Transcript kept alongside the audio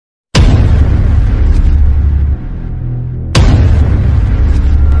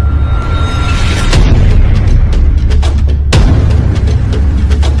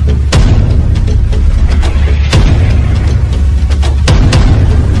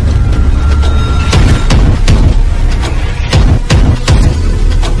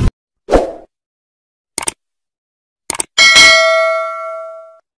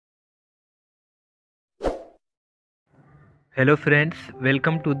Hello friends,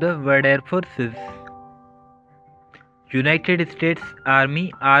 welcome to the World Air Forces. United States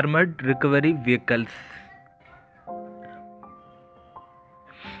Army Armored Recovery Vehicles.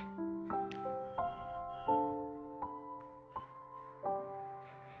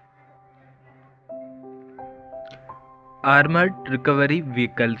 Armored Recovery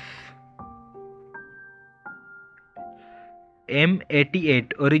Vehicles.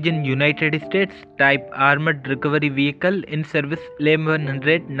 M88 Origin United States Type Armored Recovery Vehicle in service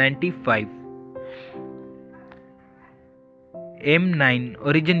 1195. M9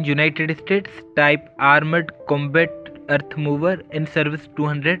 Origin United States Type Armored Combat Earth Mover in service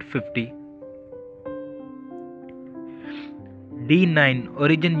 250. D9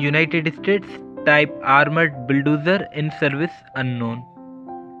 Origin United States Type Armored Bulldozer in service unknown.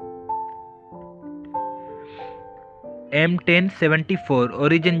 M1074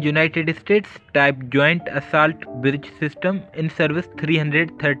 Origin United States Type Joint Assault Bridge System in service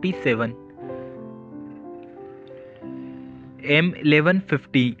 337.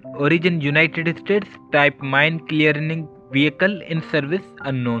 M1150 Origin United States Type Mine Clearing Vehicle in service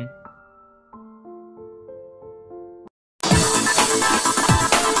unknown.